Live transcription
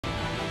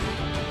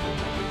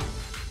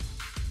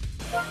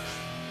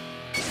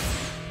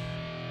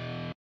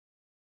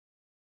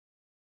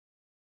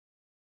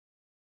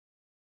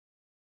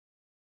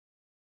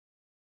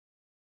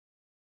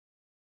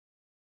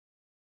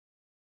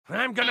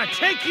I'm gonna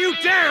take you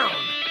down!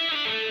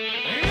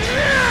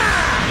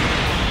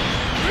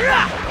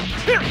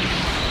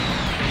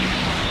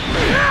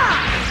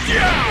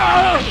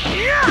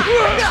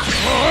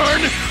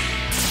 Horn!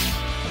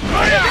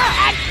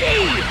 At me!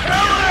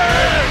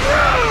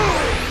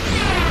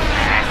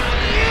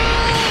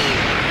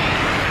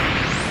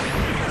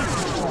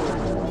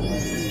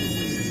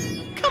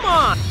 Come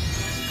on!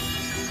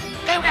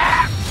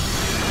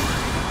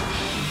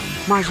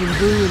 Majin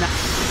Buu.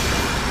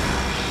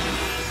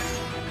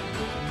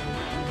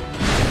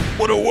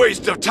 What a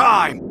waste of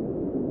time!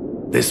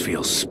 This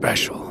feels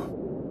special.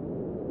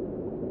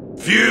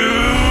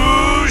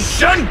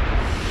 Fusion!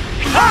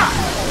 Ha!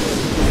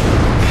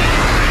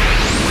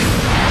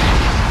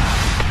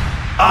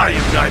 I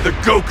am neither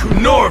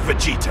Goku nor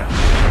Vegeta.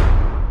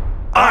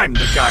 I'm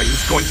the guy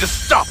who's going to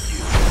stop you.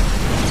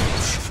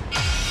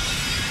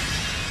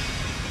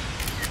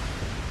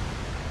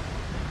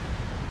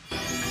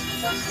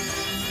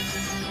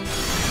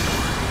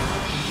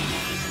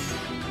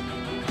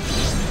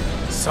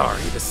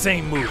 Sorry, the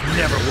same move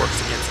never works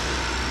against me.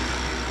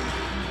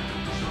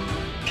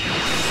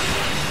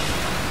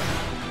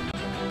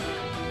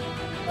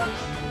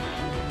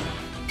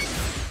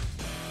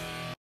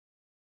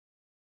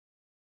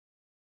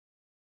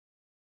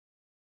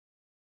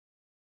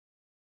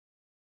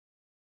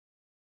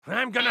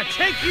 I'm gonna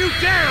take you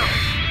down!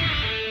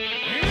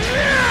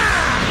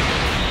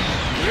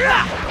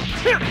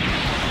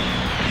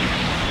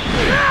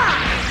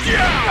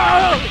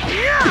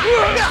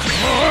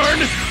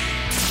 Horn!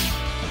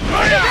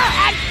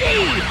 At me!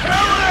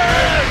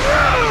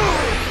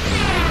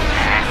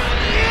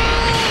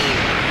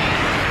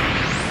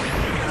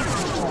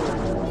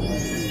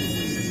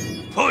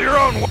 Pull your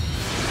own way!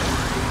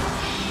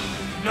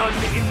 None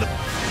in the...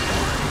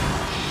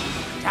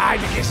 Time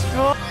to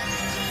destroy.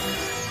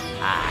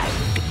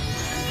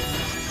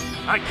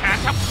 I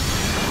can't...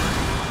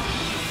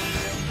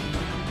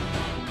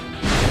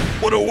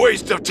 What a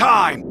waste of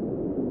time!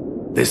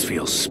 This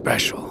feels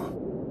special.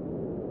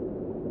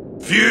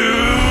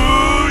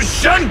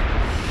 Fusion!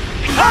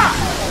 Ha!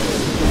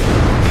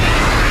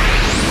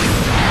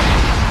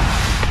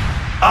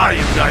 I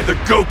am neither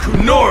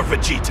Goku nor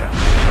Vegeta.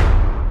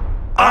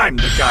 I'm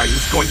the guy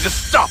who's going to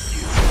stop you.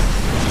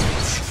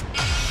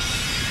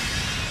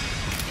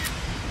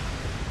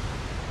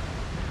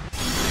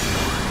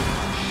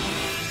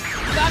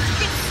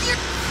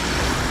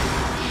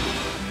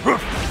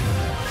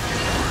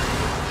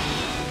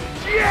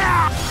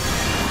 Yeah!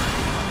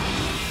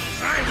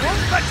 I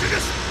won't let you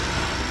just...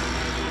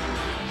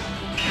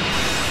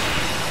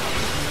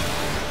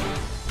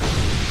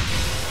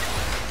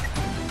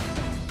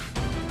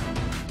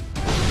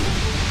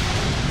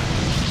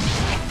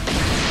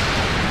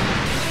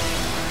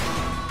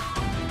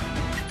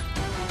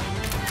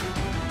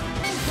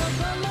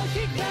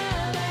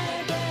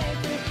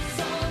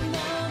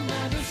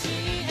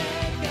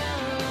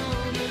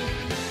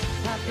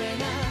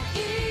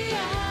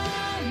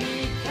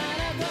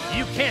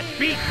 You can't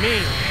beat me!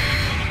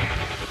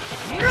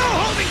 No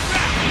holding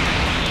back!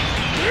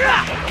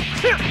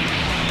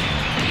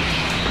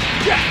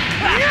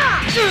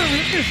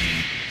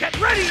 Get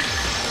ready!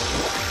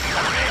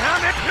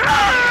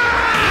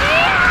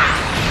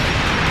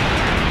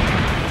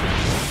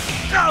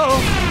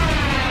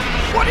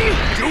 What are you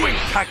doing,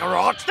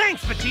 Kakarot?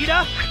 Thanks,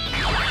 Vegeta!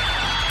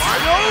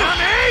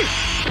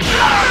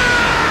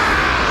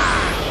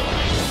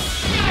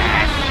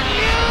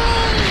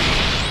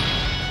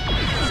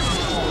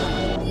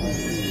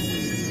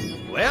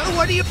 Well,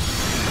 what do you...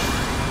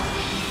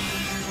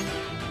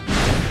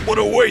 What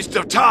a waste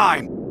of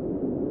time!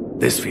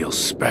 This feels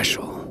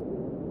special.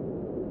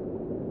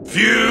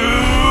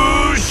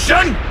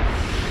 Fusion!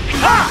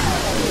 Ha!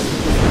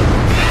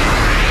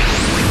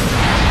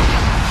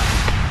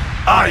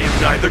 I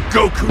am neither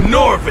Goku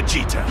nor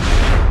Vegeta.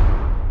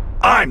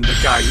 I'm the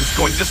guy who's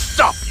going to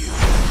stop you.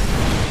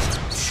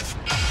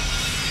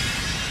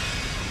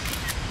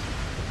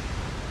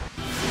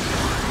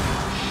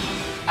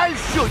 I'll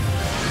show you.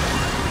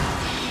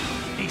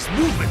 He's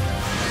moving.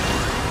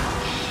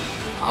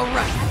 All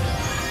right.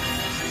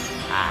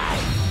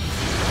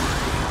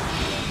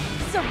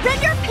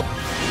 Surrender.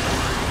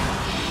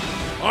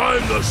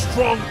 I'm the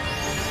strong...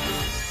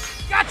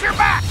 Got your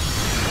back.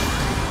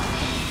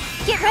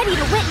 Get ready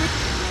to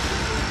witness.